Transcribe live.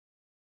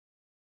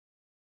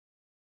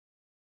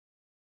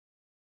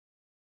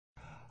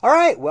All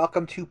right,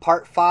 welcome to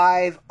part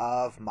 5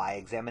 of my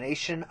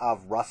examination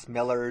of Russ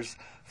Miller's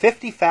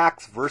 50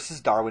 Facts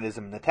versus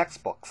Darwinism in the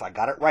Textbooks. I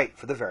got it right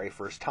for the very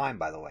first time,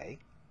 by the way.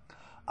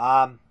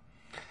 I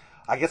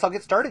guess I'll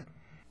get started.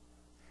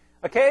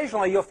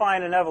 Occasionally you'll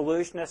find an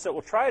evolutionist that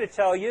will try to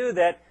tell you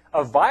that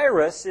a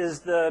virus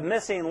is the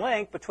missing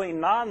link between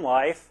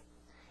non-life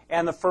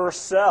and the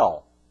first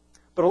cell.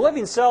 But a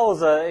living cell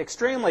is an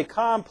extremely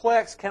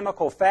complex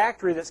chemical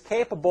factory that's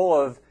capable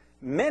of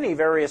many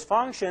various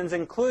functions,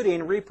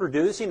 including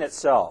reproducing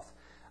itself.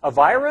 A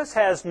virus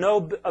has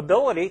no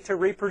ability to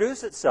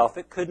reproduce itself.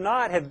 It could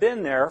not have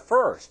been there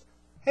first.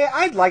 Hey,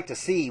 I'd like to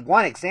see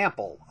one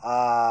example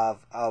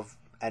of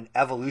an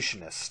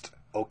evolutionist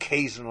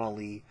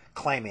occasionally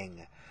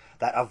claiming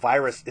that a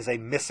virus is a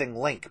missing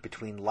link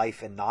between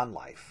life and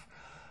non-life,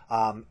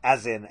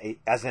 as in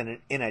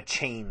a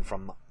chain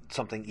from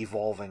something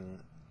evolving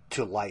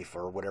to life,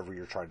 or whatever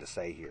you're trying to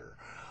say here.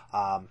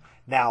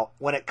 Now,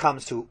 when it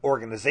comes to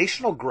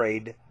organizational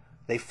grade,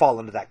 they fall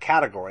into that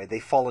category. They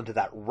fall into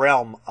that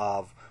realm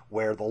of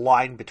where the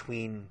line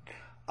between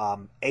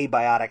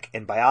abiotic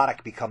and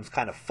biotic becomes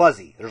kind of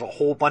fuzzy. There's a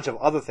whole bunch of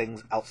other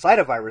things outside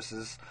of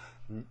viruses,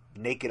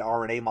 naked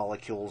RNA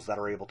molecules that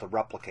are able to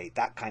replicate,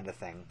 that kind of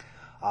thing,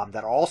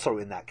 that are also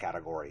in that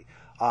category.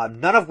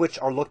 None of which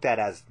are looked at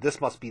as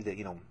this must be the,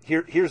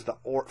 here's the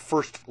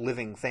first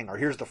living thing, or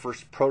here's the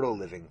first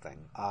proto-living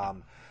thing.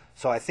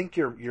 So I think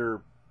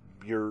you're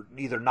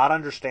either not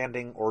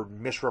understanding or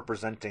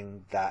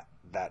misrepresenting that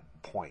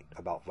point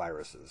about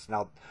viruses.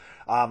 Now,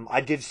 I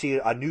did see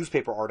a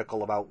newspaper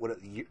article about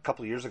a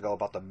couple of years ago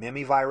about the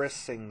mimivirus,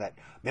 saying that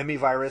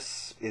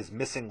mimivirus is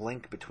missing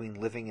link between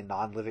living and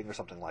non-living, or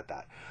something like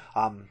that.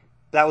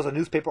 That was a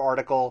newspaper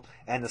article,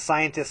 and the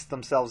scientists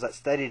themselves that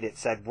studied it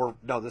said,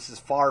 no, this is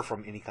far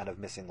from any kind of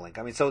missing link.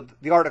 I mean, so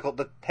the article,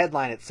 the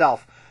headline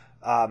itself,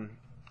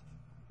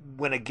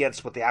 went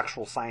against what the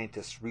actual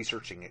scientists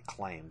researching it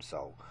claimed.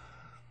 So,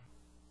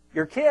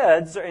 your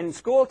kids in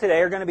school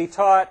today are going to be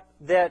taught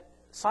that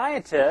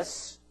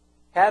scientists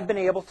have been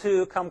able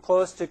to come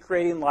close to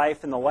creating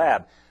life in the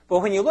lab. But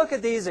when you look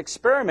at these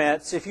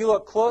experiments, if you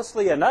look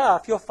closely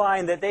enough, you'll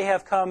find that they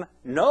have come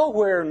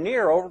nowhere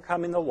near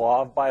overcoming the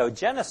law of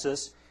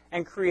biogenesis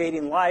and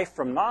creating life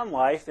from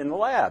non-life in the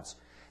labs.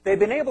 They've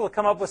been able to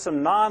come up with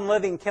some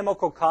non-living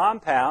chemical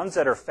compounds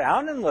that are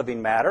found in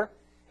living matter.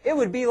 It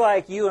would be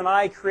like you and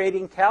I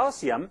creating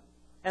calcium,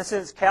 and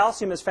since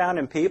calcium is found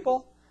in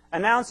people,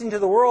 announcing to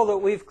the world that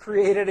we've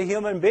created a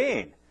human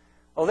being.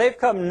 Well, they've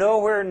come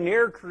nowhere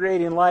near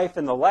creating life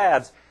in the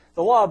labs.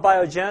 The law of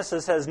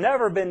biogenesis has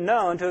never been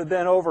known to have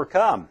been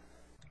overcome.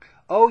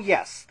 Oh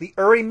yes, the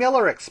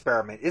Urey-Miller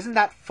experiment. Isn't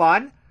that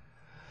fun?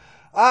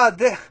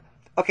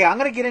 Okay, I'm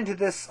going to get into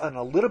this in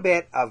a little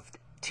bit of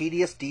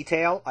tedious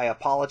detail. I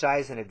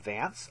apologize in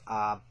advance,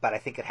 but I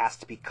think it has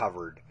to be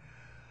covered.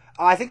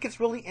 I think it's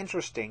really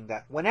interesting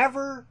that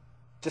whenever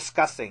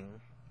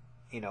discussing,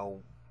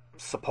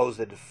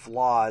 supposed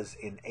flaws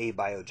in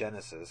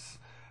abiogenesis,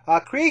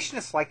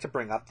 creationists like to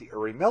bring up the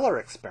Urey-Miller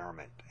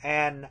experiment.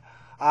 And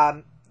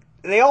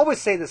they always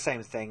say the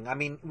same thing. I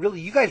mean, really,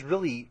 you guys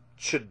really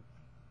should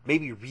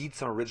maybe read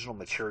some original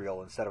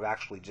material instead of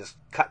actually just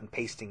cut and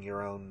pasting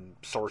your own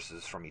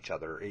sources from each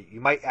other.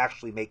 You might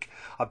actually make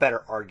a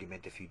better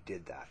argument if you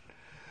did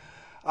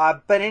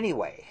that. But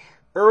anyway,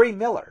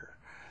 Urey-Miller.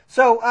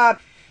 So,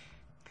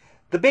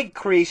 the big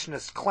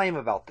creationist claim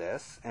about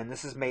this, and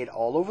this is made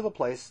all over the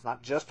place,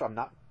 I'm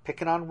not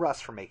picking on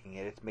Russ for making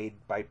it, it's made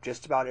by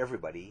just about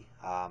everybody.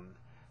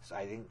 So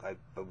I think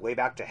way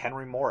back to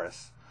Henry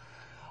Morris.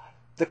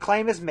 The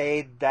claim is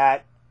made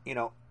that,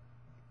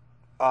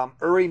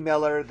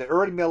 Urey-Miller, the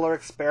Urey-Miller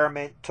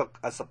experiment took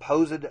a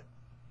supposed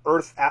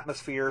Earth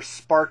atmosphere,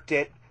 sparked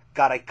it,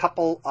 got a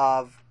couple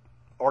of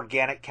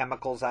organic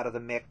chemicals out of the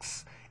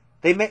mix.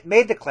 They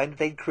made the claim that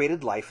they'd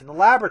created life in the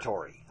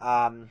laboratory.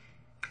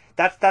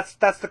 That's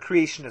the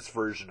creationist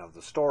version of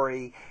the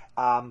story.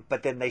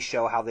 But then they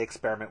show how the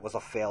experiment was a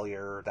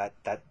failure, that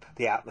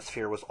the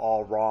atmosphere was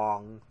all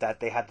wrong, that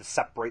they had to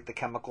separate the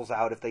chemicals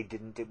out. If they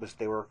didn't,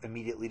 they were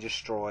immediately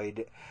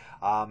destroyed,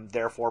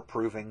 therefore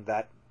proving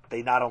that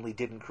they not only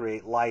didn't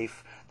create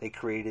life, they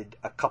created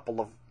a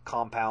couple of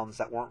compounds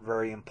that weren't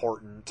very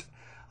important,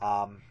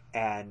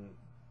 and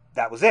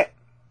that was it.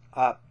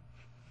 Now,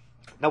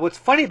 what's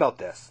funny about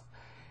this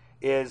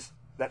is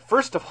that,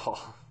 first of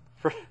all,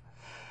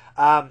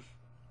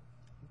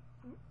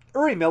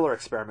 Urey-Miller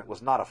experiment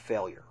was not a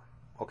failure,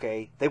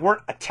 okay? They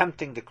weren't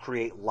attempting to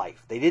create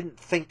life. They didn't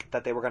think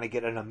that they were going to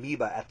get an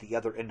amoeba at the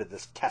other end of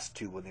this test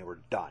tube when they were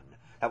done.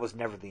 That was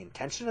never the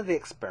intention of the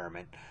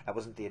experiment. That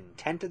wasn't the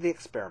intent of the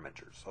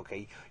experimenters,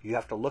 okay? You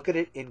have to look at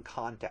it in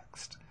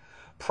context.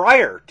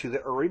 Prior to the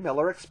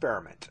Urey-Miller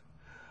experiment,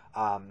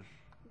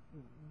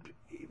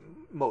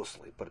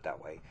 mostly, put it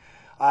that way,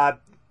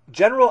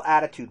 general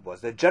attitude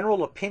was, the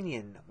general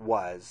opinion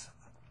was,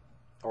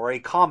 or a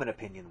common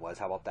opinion was,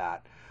 how about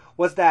that,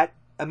 was that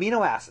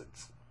amino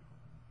acids,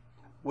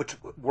 which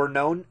were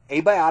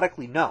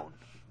abiotically known,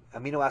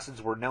 amino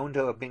acids were known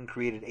to have been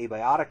created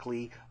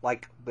abiotically,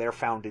 like they're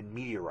found in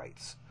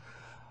meteorites.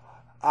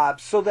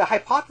 So the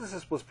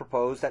hypothesis was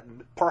proposed that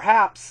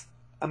perhaps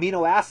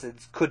amino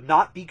acids could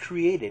not be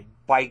created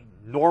by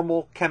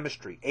normal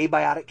chemistry,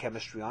 abiotic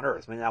chemistry on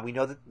Earth. I mean, now we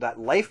know that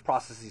life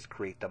processes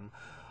create them,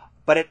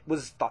 but it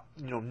was thought,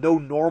 no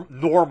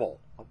normal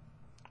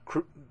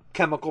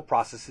chemical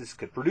processes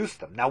could produce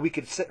them. Now we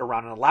could sit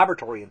around in a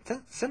laboratory and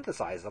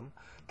synthesize them.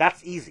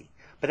 That's easy,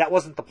 but that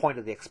wasn't the point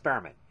of the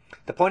experiment.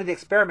 The point of the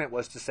experiment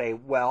was to say,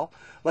 well,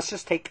 let's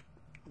just take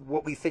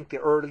what we think the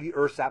early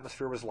Earth's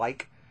atmosphere was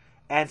like,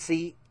 and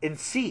see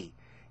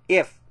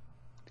if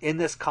in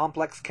this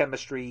complex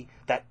chemistry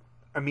that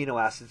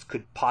amino acids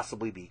could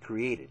possibly be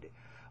created.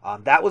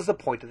 That was the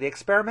point of the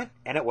experiment,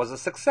 and it was a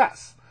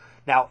success.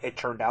 Now, it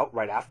turned out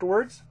right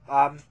afterwards,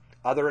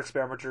 other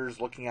experimenters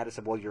looking at it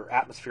said, well, your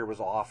atmosphere was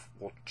off,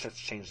 we'll just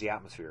change the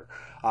atmosphere.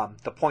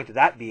 The point of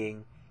that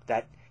being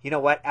that, you know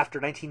what, after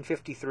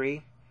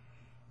 1953,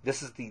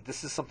 this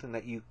is something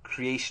that you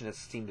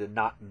creationists seem to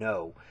not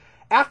know.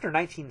 After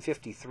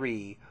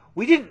 1953,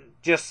 we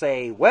didn't just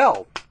say,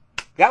 well,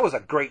 that was a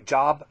great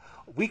job.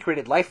 We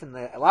created life in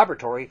the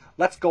laboratory.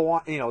 Let's go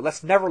on,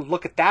 let's never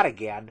look at that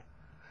again.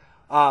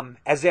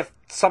 As if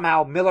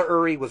somehow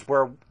Miller-Urey was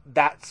where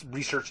that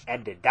research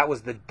ended. That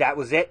was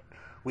it.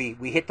 We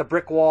hit the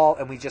brick wall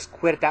and we just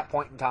quit at that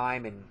point in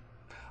time,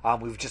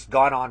 and we've just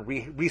gone on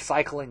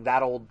recycling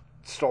that old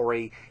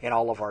story in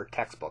all of our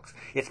textbooks.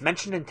 It's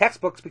mentioned in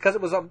textbooks because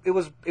it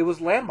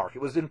was landmark.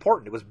 It was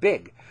important. It was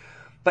big.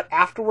 But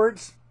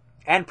afterwards,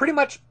 and pretty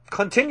much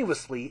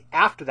continuously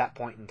after that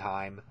point in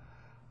time,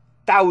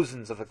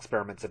 thousands of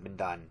experiments have been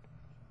done.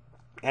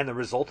 And the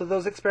result of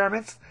those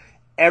experiments,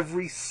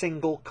 every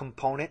single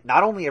component,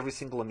 not only every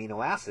single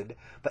amino acid,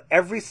 but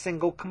every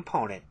single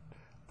component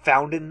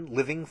found in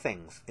living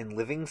things, in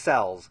living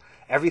cells,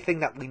 everything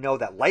that we know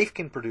that life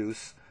can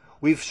produce,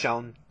 we've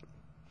shown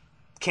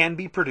can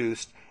be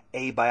produced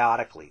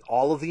abiotically.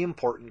 All of the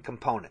important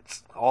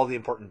components, all the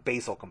important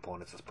basal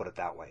components, let's put it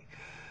that way,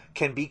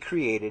 can be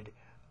created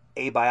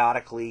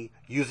abiotically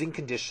using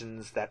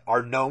conditions that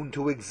are known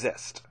to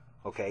exist.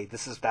 Okay,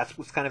 that's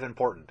what's kind of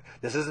important.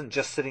 This isn't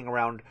just sitting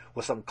around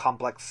with some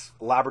complex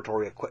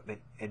laboratory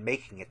equipment and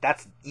making it.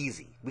 That's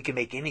easy. We can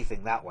make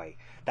anything that way.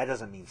 That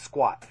doesn't mean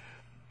squat.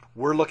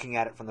 We're looking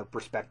at it from the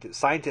perspective.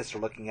 Scientists are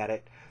looking at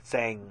it,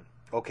 saying,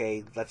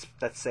 okay, let's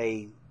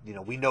say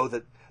we know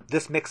that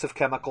this mix of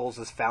chemicals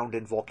is found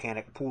in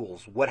volcanic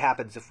pools. What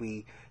happens if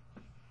we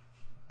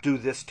do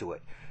this to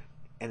it?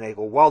 And they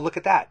go, well, look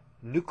at that,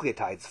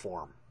 nucleotides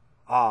form,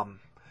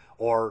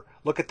 or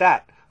look at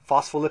that,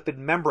 phospholipid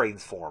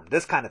membranes form,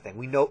 this kind of thing.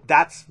 We know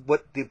that's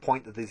what the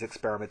point of these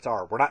experiments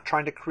are. We're not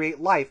trying to create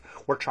life.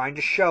 We're trying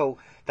to show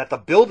that the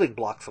building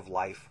blocks of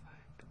life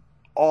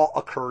all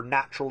occur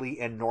naturally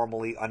and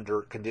normally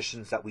under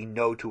conditions that we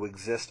know to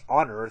exist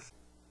on Earth.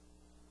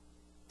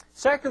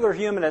 Secular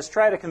humanists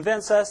try to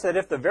convince us that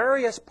if the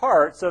various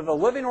parts of a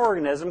living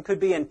organism could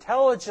be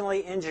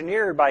intelligently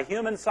engineered by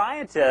human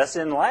scientists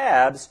in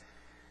labs,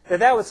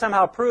 that would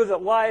somehow prove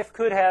that life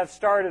could have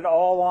started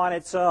all on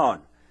its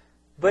own.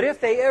 But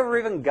if they ever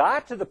even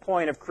got to the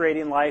point of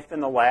creating life in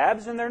the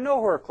labs, and they're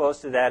nowhere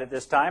close to that at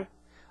this time,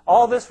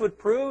 all this would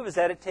prove is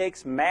that it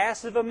takes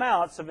massive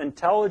amounts of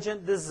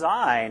intelligent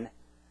design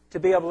to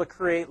be able to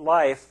create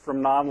life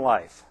from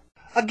non-life.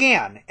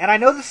 Again, and I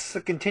know this is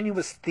a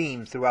continuous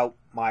theme throughout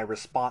my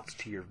response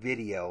to your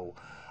video,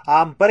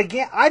 but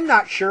again, I'm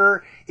not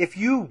sure if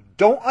you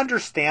don't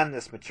understand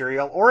this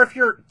material or if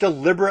you're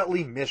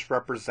deliberately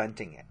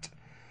misrepresenting it.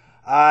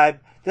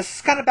 This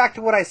is kind of back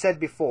to what I said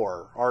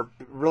before, or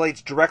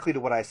relates directly to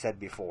what I said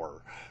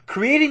before.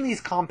 Creating these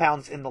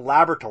compounds in the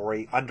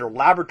laboratory under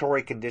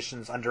laboratory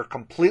conditions, under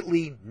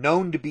completely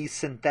known to be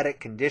synthetic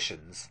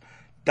conditions,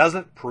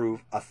 doesn't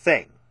prove a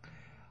thing.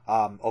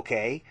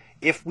 Okay?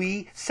 If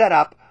we set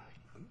up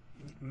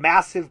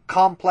massive,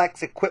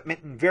 complex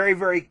equipment and very,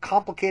 very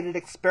complicated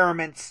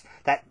experiments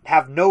that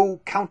have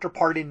no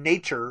counterpart in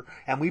nature,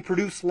 and we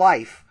produce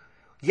life,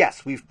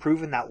 yes, we've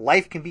proven that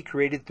life can be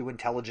created through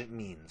intelligent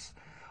means.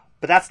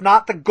 But that's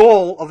not the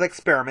goal of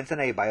experiments in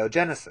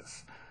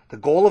abiogenesis. The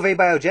goal of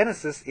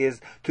abiogenesis is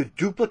to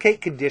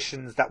duplicate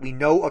conditions that we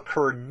know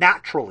occur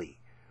naturally,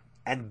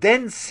 and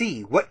then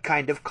see what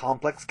kind of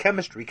complex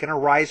chemistry can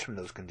arise from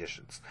those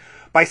conditions.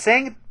 By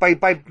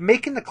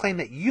making the claim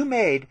that you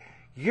made,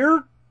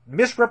 you're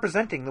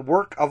misrepresenting the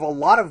work of a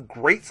lot of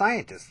great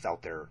scientists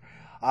out there.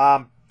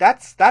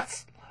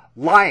 That's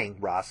lying,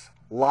 Russ.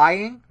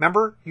 Lying.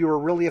 Remember, you were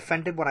really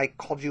offended when I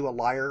called you a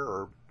liar,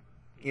 or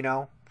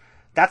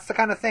that's the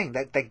kind of thing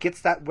that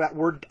gets that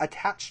word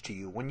attached to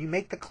you when you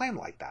make the claim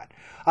like that.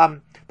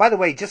 By the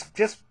way, just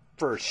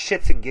for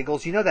shits and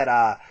giggles, you know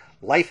that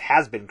life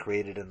has been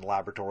created in the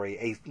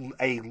laboratory.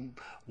 A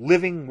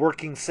living,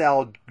 working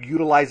cell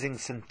utilizing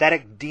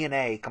synthetic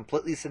DNA,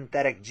 completely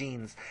synthetic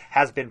genes,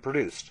 has been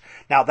produced.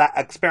 Now, that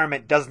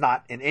experiment does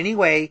not in any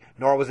way,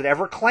 nor was it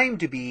ever claimed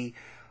to be,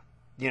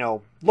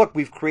 look,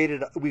 we've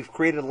created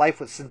life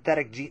with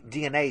synthetic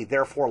DNA,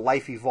 therefore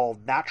life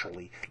evolved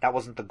naturally. That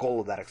wasn't the goal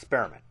of that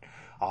experiment.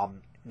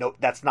 No,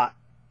 that's not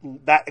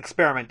that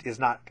experiment is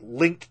not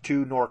linked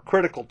to nor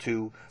critical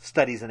to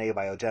studies in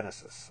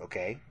abiogenesis.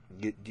 Okay,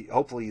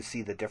 hopefully you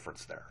see the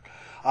difference there.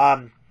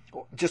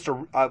 Just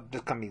going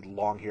to be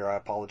long here. I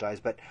apologize,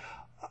 but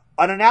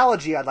an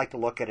analogy I'd like to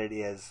look at it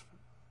is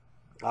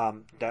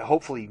that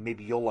hopefully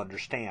maybe you'll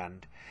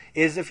understand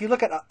is if you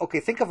look at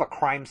think of a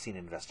crime scene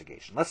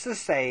investigation. Let's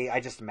just say, I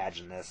just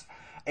imagine this,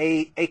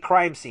 a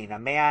crime scene. A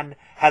man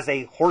has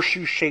a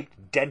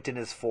horseshoe-shaped dent in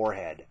his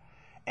forehead,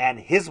 and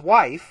his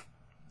wife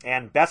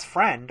and best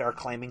friend are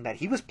claiming that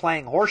he was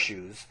playing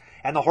horseshoes,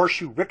 and the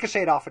horseshoe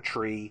ricocheted off a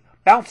tree,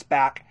 bounced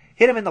back,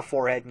 hit him in the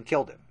forehead, and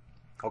killed him.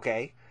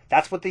 Okay,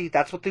 that's what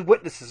the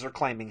witnesses are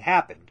claiming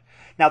happened.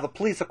 Now the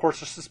police, of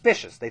course, are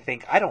suspicious. They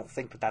think, I don't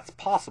think that that's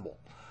possible.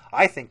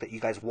 I think that you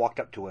guys walked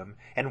up to him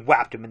and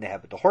whapped him in the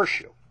head with the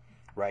horseshoe,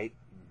 right?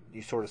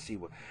 You sort of see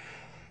what.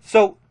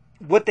 So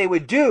what they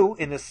would do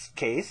in this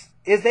case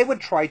is they would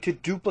try to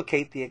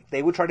duplicate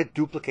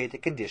the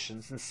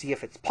conditions and see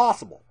if it's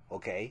possible.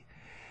 Okay,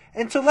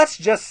 and so let's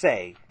just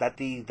say that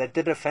the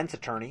defense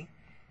attorney,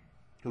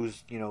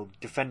 who's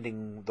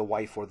defending the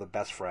wife or the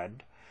best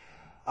friend,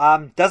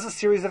 does a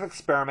series of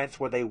experiments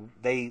where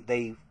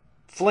they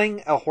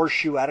fling a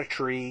horseshoe at a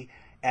tree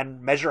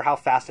and measure how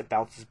fast it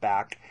bounces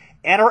back,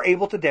 and are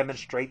able to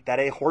demonstrate that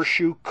a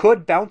horseshoe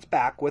could bounce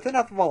back with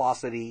enough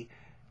velocity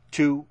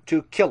to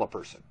kill a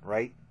person,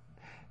 right?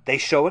 They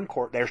show in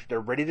court, they're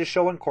ready to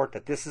show in court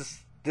that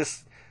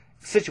this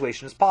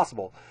situation is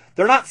possible.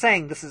 They're not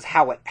saying this is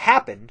how it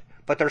happened,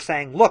 but they're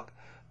saying, look,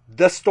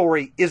 the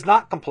story is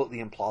not completely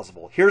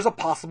implausible. Here's a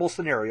possible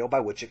scenario by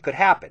which it could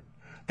happen.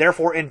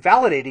 Therefore,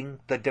 invalidating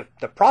the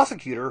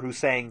prosecutor who's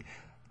saying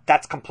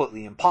that's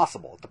completely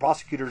impossible. The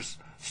prosecutor's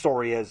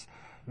story is,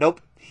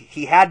 nope,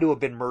 he had to have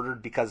been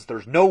murdered because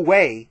there's no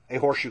way a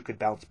horseshoe could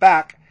bounce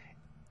back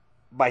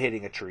by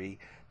hitting a tree.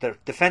 The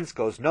defense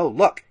goes, no,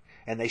 look.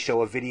 And they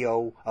show a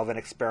video of an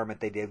experiment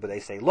they did where they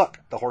say, look,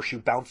 the horseshoe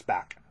bounced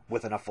back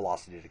with enough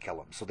velocity to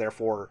kill him. So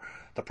therefore,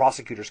 the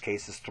prosecutor's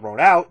case is thrown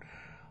out,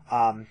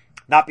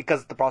 not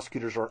because the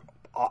prosecutors are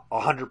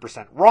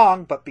 100%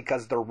 wrong, but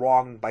because they're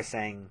wrong by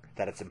saying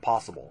that it's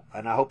impossible.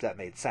 And I hope that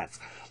made sense.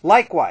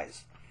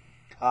 Likewise,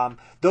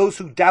 those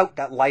who doubt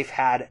that life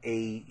had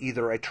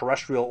either a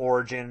terrestrial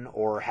origin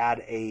or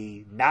had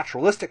a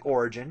naturalistic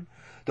origin,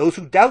 those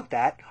who doubt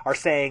that are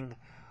saying,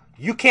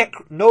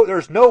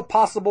 there's no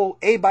possible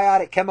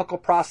abiotic chemical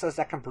process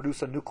that can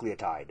produce a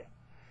nucleotide.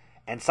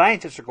 And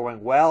scientists are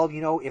going, well,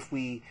 if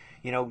we,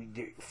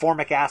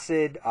 formic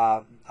acid,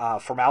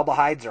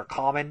 formaldehydes are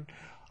common.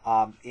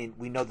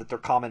 We know that they're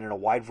common in a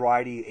wide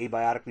variety of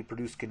abiotically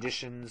produced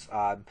conditions.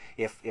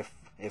 If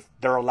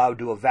they're allowed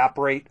to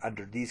evaporate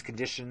under these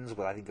conditions,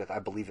 well, I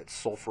believe it's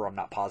sulfur. I'm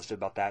not positive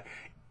about that.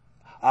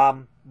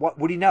 What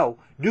do you know?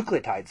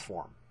 Nucleotides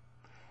form.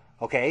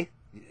 Okay.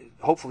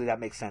 Hopefully that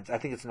makes sense. I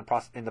think it's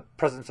in the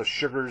presence of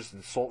sugars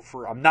and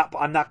sulfur. I'm not.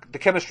 The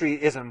chemistry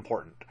isn't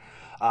important,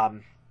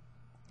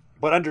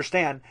 but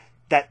understand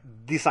that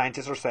these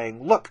scientists are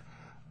saying, look,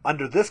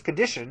 under this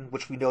condition,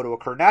 which we know to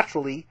occur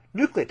naturally,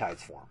 nucleotides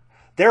form.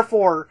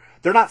 Therefore,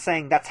 they're not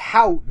saying that's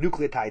how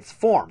nucleotides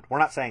formed. We're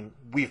not saying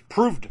we've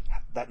proved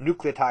that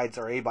nucleotides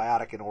are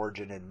abiotic in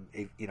origin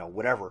and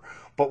whatever.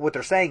 But what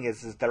they're saying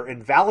is they're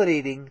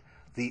invalidating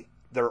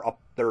their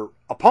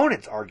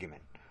opponent's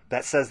argument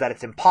that says that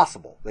it's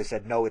impossible. They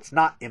said, no, it's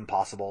not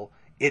impossible.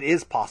 It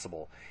is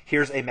possible.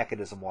 Here's a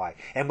mechanism why.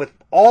 And with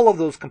all of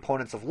those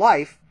components of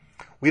life,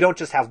 we don't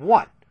just have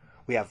one.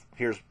 We have,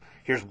 here's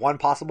one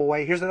possible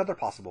way, here's another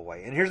possible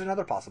way, and here's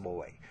another possible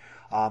way.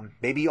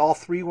 Maybe all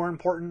three were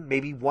important,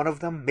 maybe one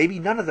of them, maybe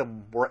none of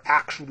them were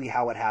actually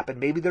how it happened.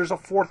 Maybe there's a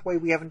fourth way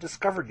we haven't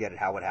discovered yet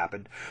how it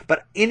happened.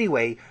 But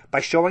anyway,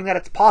 by showing that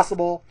it's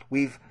possible,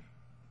 we've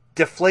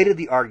deflated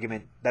the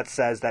argument that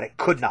says that it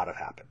could not have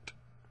happened.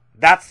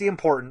 That's the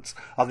importance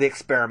of the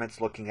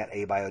experiments looking at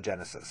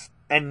abiogenesis.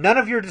 And none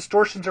of your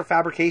distortions or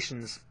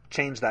fabrications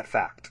change that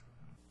fact.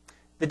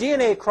 The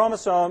DNA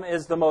chromosome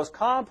is the most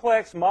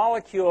complex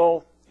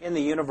molecule in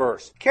the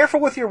universe. Careful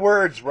with your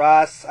words,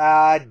 Russ.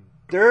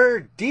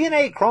 Their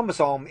DNA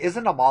chromosome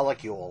isn't a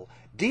molecule.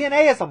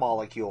 DNA is a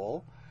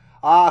molecule.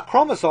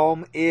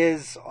 Chromosome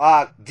is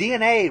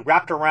DNA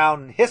wrapped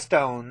around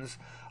histones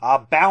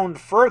bound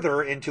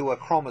further into a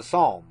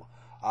chromosome.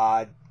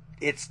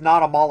 It's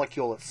not a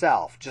molecule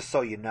itself, just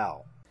so you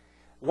know.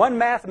 One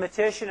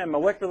mathematician and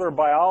molecular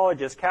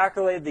biologist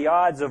calculated the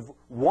odds of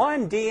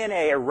one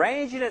DNA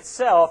arranging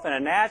itself in a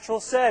natural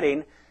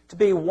setting to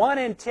be 1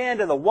 in 10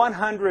 to the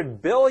 100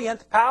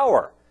 billionth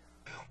power.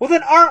 Well,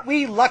 then aren't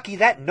we lucky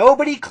that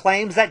nobody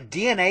claims that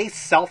DNA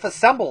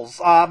self-assembles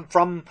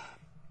from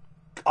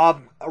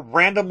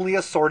randomly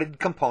assorted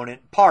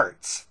component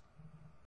parts?